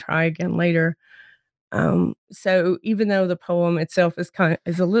altogether and then try again later. So even though the poem itself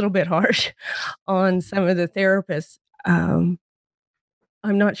is a little bit harsh on some of the therapists, I'm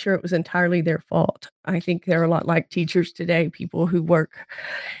not sure it was entirely their fault. I think they're a lot like teachers today, people who work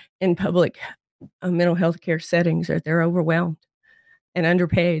in public mental health care settings, or they're overwhelmed and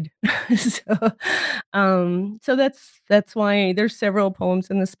underpaid. so, so that's why there's several poems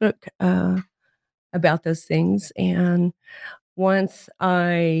in this book about those things. And once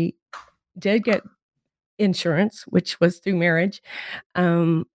I did get insurance, which was through marriage.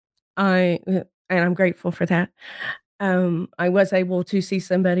 And I'm grateful for that. I was able to see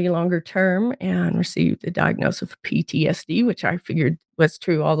somebody longer term and received a diagnosis of PTSD, which I figured was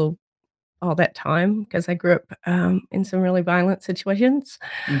true all that time because I grew up in some really violent situations.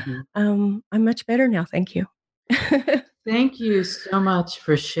 Mhm. I'm much better now. Thank you. Thank you so much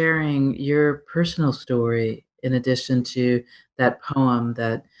for sharing your personal story in addition to that poem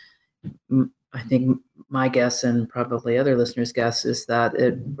that I think my guess and probably other listeners' guess is that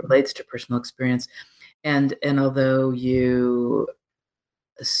it relates to personal experience. And although you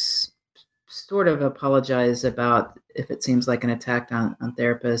sort of apologize about if it seems like an attack on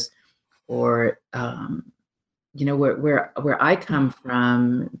therapists or where I come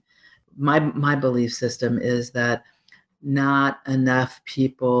from, my belief system is that not enough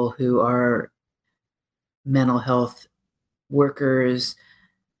people who are mental health workers,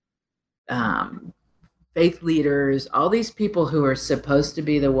 um, faith leaders, all these people who are supposed to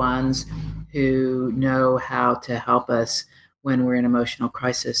be the ones who know how to help us when we're in emotional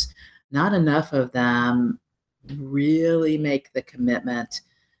crisis, not enough of them really make the commitment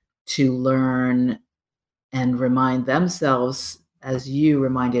to learn and remind themselves, as you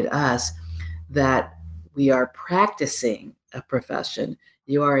reminded us, that we are practicing a profession.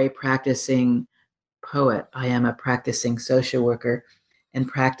 You are a practicing poet. I am a practicing social worker. And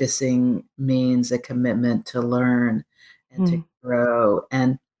practicing means a commitment to learn and to grow.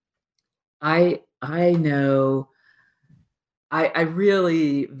 And I know I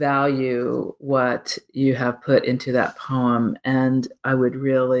really value what you have put into that poem. And I would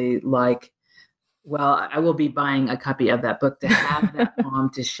really like, well, I will be buying a copy of that book to have that poem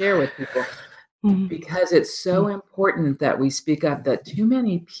to share with people because it's so important that we speak up, that too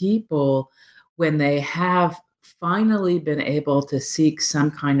many people, when they have finally been able to seek some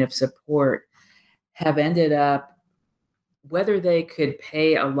kind of support, have ended up, whether they could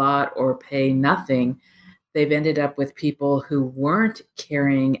pay a lot or pay nothing, they've ended up with people who weren't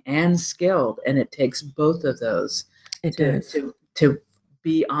caring and skilled. And it takes both of those to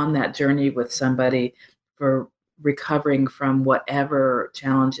be on that journey with somebody for recovering from whatever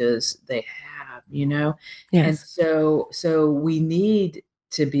challenges they have. Yes. And so we need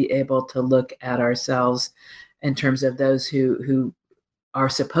to be able to look at ourselves in terms of those who are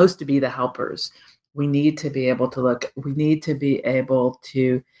supposed to be the helpers. We need to be able to look, we need to be able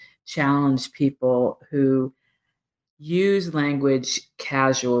to challenge people who use language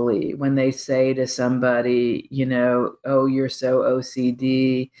casually when they say to somebody, oh, you're so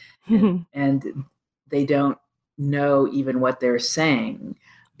OCD, and they don't know even what they're saying,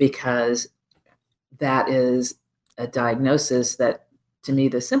 because that is a diagnosis that, to me,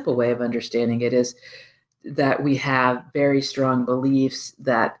 the simple way of understanding it is that we have very strong beliefs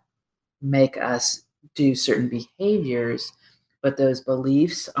that make us do certain behaviors, but those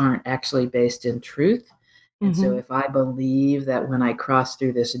beliefs aren't actually based in truth. And so if I believe that when I cross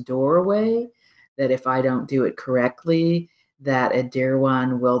through this doorway, that if I don't do it correctly, that a dear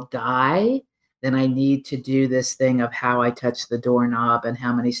one will die, then I need to do this thing of how I touch the doorknob and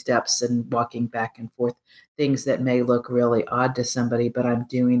how many steps and walking back and forth, things that may look really odd to somebody, but I'm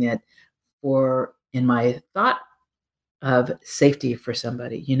doing it for, in my thought, of safety for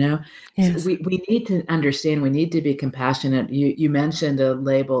somebody. So Yes. we need to understand, we need to be compassionate. You mentioned a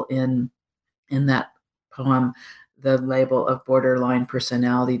label in that poem, the label of borderline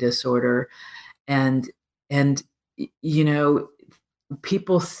personality disorder. And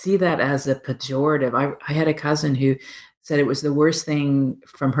people see that as a pejorative. I had a cousin who said it was the worst thing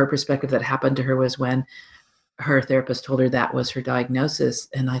from her perspective that happened to her was when her therapist told her that was her diagnosis.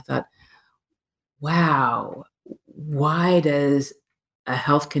 And I thought, wow, why does a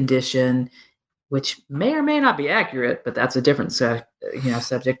health condition, which may or may not be accurate, but that's a different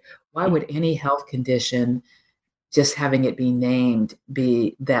subject. Why would any health condition, just having it be named,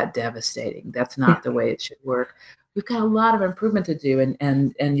 be that devastating? That's not the way it should work. We've got a lot of improvement to do,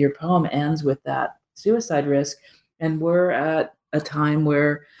 and your poem ends with that suicide risk, and we're at a time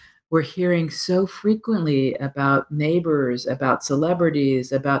where we're hearing so frequently about neighbors, about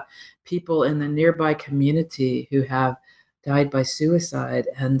celebrities, about people in the nearby community who have died by suicide.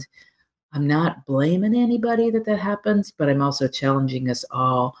 And I'm not blaming anybody that happens, but I'm also challenging us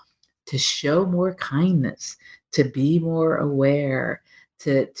all to show more kindness, to be more aware,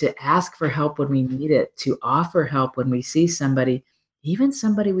 to ask for help when we need it, to offer help when we see somebody, even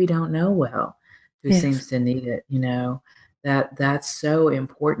somebody we don't know well, who seems to need it. That's so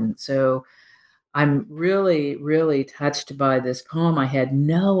important. So I'm really, really touched by this poem. I had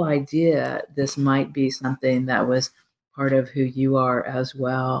no idea this might be something that was part of who you are as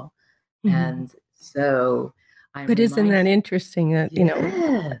well. And so But isn't that interesting that,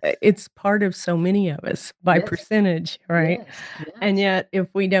 it's part of so many of us by percentage, right? Yes. And yet, if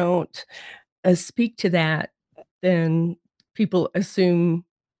we don't speak to that, then people assume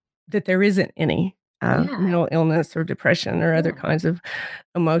that there isn't any mental illness or depression or other kinds of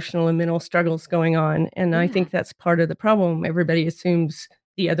emotional and mental struggles going on. And I think that's part of the problem. Everybody assumes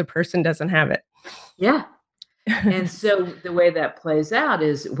the other person doesn't have it. Yeah. And so the way that plays out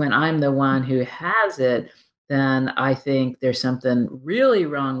is when I'm the one who has it, then I think there's something really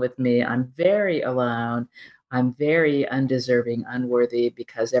wrong with me. I'm very alone. I'm very undeserving, unworthy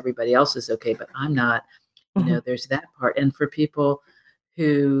because everybody else is okay, but I'm not. There's that part. And for people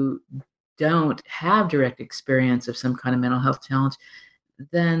who don't have direct experience of some kind of mental health challenge,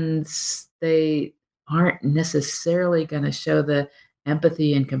 then they aren't necessarily going to show the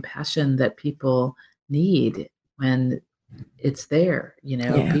empathy and compassion that people need when it's there.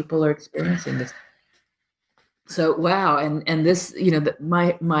 People are experiencing this. So wow, and this,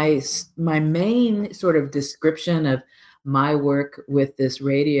 my main sort of description of my work with this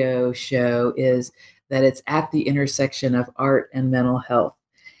radio show is that it's at the intersection of art and mental health.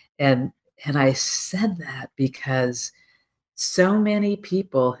 And I said that because so many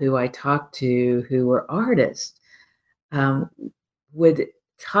people who I talked to who were artists would,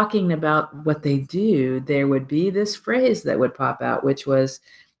 talking about what they do, there would be this phrase that would pop out, which was,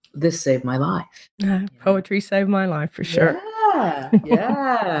 "This saved my life." Poetry saved my life for sure.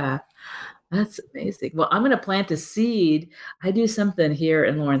 Yeah. That's amazing. Well, I'm going to plant a seed. I do something here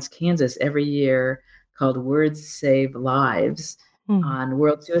in Lawrence, Kansas every year called Words Save Lives on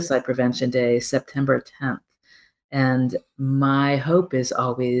World Suicide Prevention Day, September 10th. And my hope is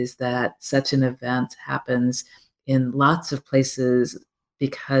always that such an event happens in lots of places,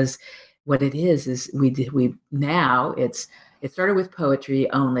 because what it is we now it started with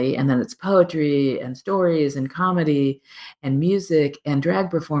poetry only, and then it's poetry and stories and comedy and music and drag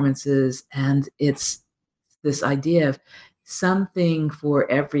performances, and it's this idea of something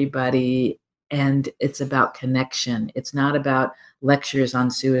for everybody. And it's about connection. It's not about lectures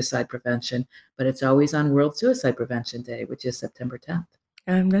on suicide prevention, but it's always on World Suicide Prevention Day, which is September 10th.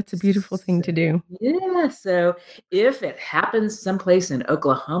 That's a beautiful thing to do. Yeah. So if it happens someplace in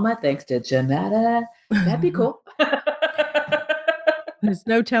Oklahoma, thanks to Janetta, that'd be cool. There's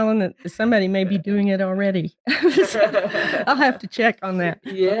no telling that somebody may be doing it already. I'll have to check on that.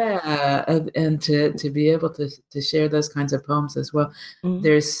 Yeah, and to be able to share those kinds of poems as well.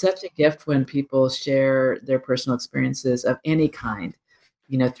 There's such a gift when people share their personal experiences of any kind,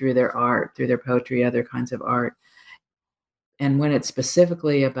 through their art, through their poetry, other kinds of art. And when it's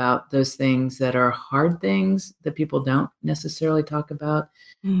specifically about those things that are hard things that people don't necessarily talk about,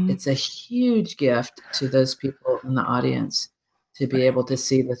 it's a huge gift to those people in the audience to be able to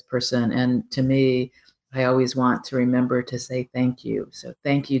see this person. And to me, I always want to remember to say thank you. So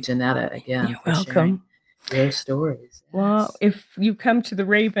thank you, Janetta, again, for sharing your stories. Well, if you come to the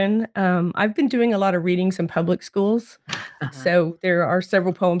Raven, I've been doing a lot of readings in public schools. So there are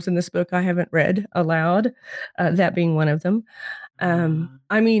several poems in this book I haven't read aloud, that being one of them.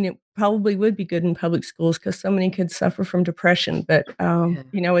 I mean, it probably would be good in public schools because so many kids suffer from depression, but,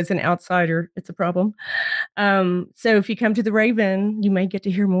 as an outsider, it's a problem. So if you come to the Raven, you may get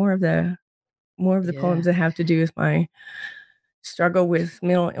to hear more of the poems that have to do with my struggle with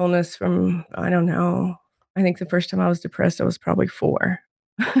mental illness from, I don't know, I think the first time I was depressed, I was probably 4.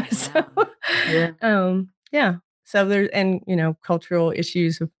 So, Yeah. yeah. So there's, and, cultural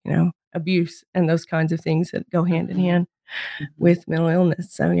issues of, abuse and those kinds of things that go hand in hand with mental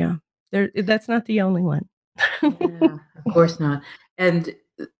illness. So yeah, that's not the only one. Yeah, of course not. And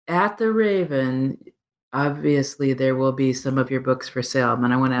at the Raven, obviously there will be some of your books for sale.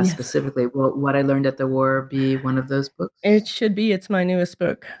 And I want to ask specifically, will What I Learned at the War be one of those books? It should be. It's my newest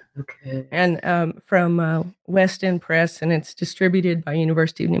book. Okay. And from West End Press, and it's distributed by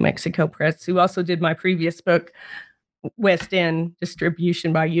University of New Mexico Press, who also did my previous book, West End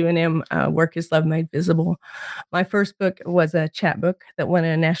distribution by UNM, Work is Love Made Visible. My first book was a chapbook that won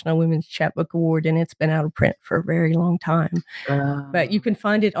a National Women's Chapbook Award, and it's been out of print for a very long time. But you can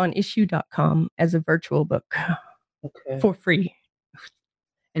find it on issue.com as a virtual book for free.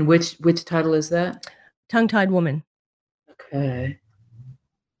 And which title is that? Tongue-Tied Woman. Okay.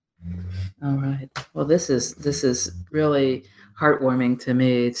 All right. Well, this is really heartwarming to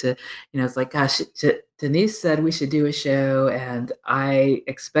me. To it's like, gosh, Denise said we should do a show, and I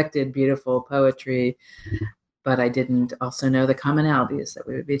expected beautiful poetry, but I didn't also know the commonalities that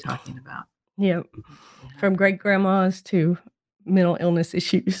we would be talking about. Yeah, from great grandmas to mental illness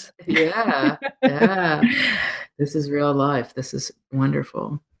issues. Yeah. This is real life. This is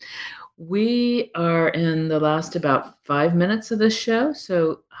wonderful. We are in the last about 5 minutes of this show,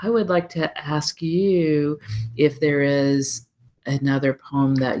 so I would like to ask you if there is another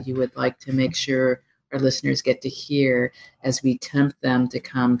poem that you would like to make sure our listeners get to hear as we tempt them to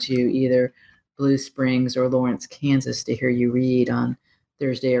come to either Blue Springs or Lawrence, Kansas to hear you read on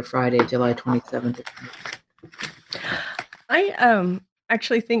Thursday or Friday, July 27th. I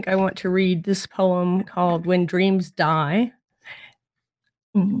actually think I want to read this poem called When Dreams Die.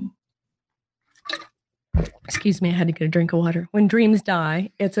 Excuse me, I had to get a drink of water. When Dreams Die,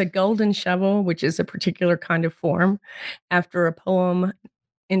 it's a golden shovel, which is a particular kind of form, after a poem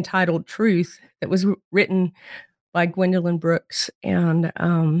entitled Truth that was written by Gwendolyn Brooks. And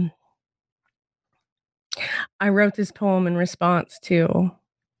I wrote this poem in response to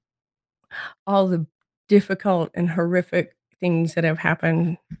all the difficult and horrific things that have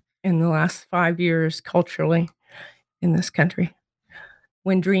happened in the last 5 years culturally in this country.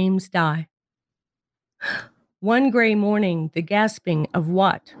 When Dreams Die. One gray morning, the gasping of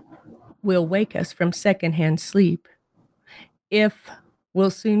what will wake us from secondhand sleep. If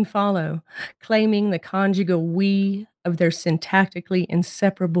will soon follow, claiming the conjugal we of their syntactically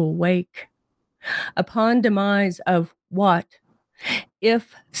inseparable wake. Upon demise of what,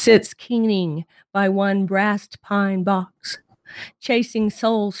 if sits keening by one brassed pine box, chasing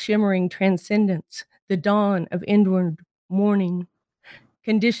soul's shimmering transcendence, the dawn of inward morning.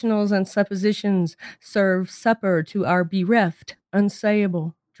 Conditionals and suppositions serve supper to our bereft,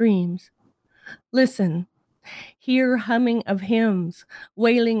 unsayable dreams. Listen, hear humming of hymns,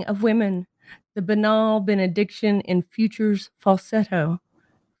 wailing of women, the banal benediction in future's falsetto,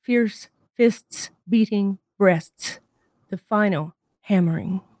 fierce fists beating breasts, the final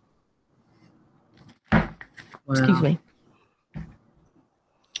hammering. Wow. Excuse me.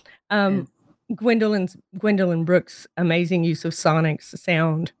 Gwendolyn Brooks' amazing use of sonics,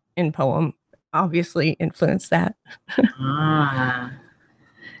 sound in poem, obviously influenced that.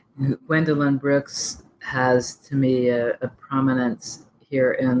 Gwendolyn Brooks has, to me, a prominence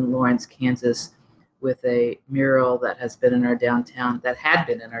here in Lawrence, Kansas, with a mural that had been in our downtown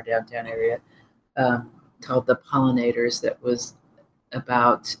area, called The Pollinators, that was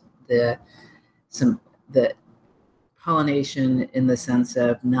about the pollination in the sense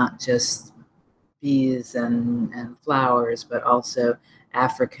of not just bees and flowers, but also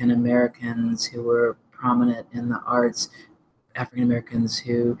African Americans who were prominent in the arts, African Americans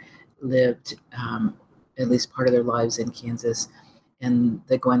who lived at least part of their lives in Kansas. And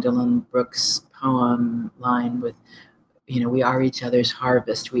the Gwendolyn Brooks poem line with, we are each other's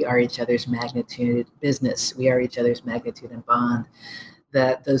harvest, we are each other's magnitude business, we are each other's magnitude and bond.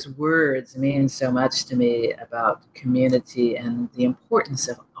 That those words mean so much to me about community and the importance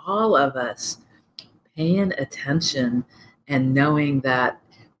of all of us paying attention and knowing that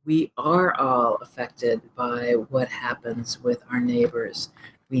we are all affected by what happens with our neighbors.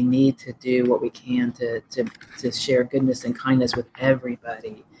 We need to do what we can to share goodness and kindness with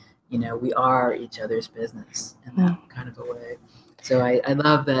everybody. We are each other's business in that kind of a way. So I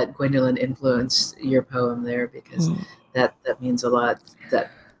love that Gwendolyn influenced your poem there, because that means a lot.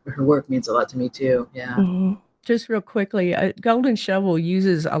 That her work means a lot to me too. Yeah. Mm-hmm. Just real quickly, Golden Shovel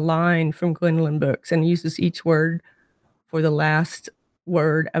uses a line from Gwendolyn Brooks and uses each word for the last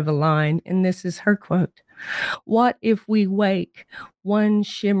word of a line. And this is her quote. What if we wake one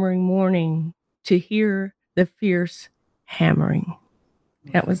shimmering morning to hear the fierce hammering?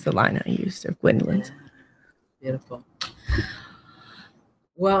 That was the line I used of Gwendolyn's. Yeah. Beautiful.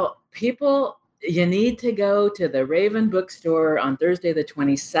 Well, people, you need to go to the Raven Bookstore on Thursday, the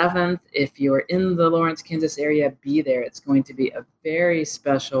 27th. If you're in the Lawrence, Kansas area, be there. It's going to be a very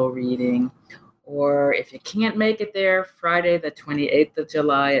special reading. Or if you can't make it there, Friday, the 28th of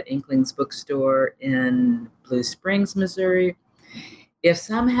July at Inkling's Bookstore in Blue Springs, Missouri. If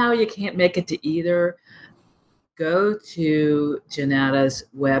somehow you can't make it to either, go to Janetta's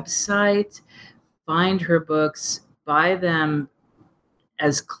website, find her books, buy them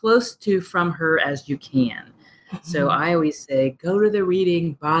as close to from her as you can. So I always say, go to the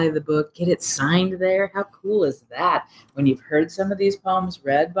reading, buy the book, get it signed there. How cool is that? When you've heard some of these poems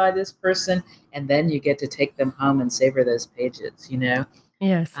read by this person, and then you get to take them home and savor those pages, you know?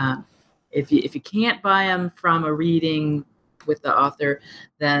 Yes. If you can't buy them from a reading with the author,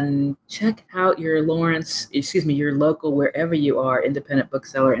 then check out your local, wherever you are, independent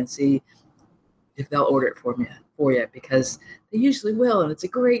bookseller, and see if they'll order it for you, because they usually will, and it's a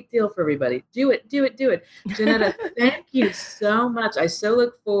great deal for everybody. Do it. Janetta, thank you so much. I so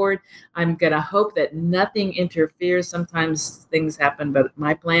look forward. I'm going to hope that nothing interferes. Sometimes things happen, but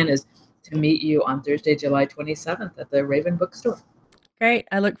my plan is to meet you on Thursday, July 27th at the Raven Bookstore. Great.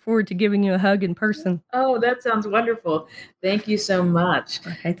 I look forward to giving you a hug in person. Oh, that sounds wonderful. Thank you so much.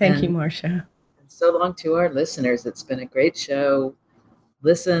 Okay, thank you, Marcia. So long to our listeners. It's been a great show.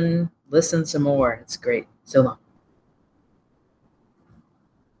 Listen some more. It's great. So long.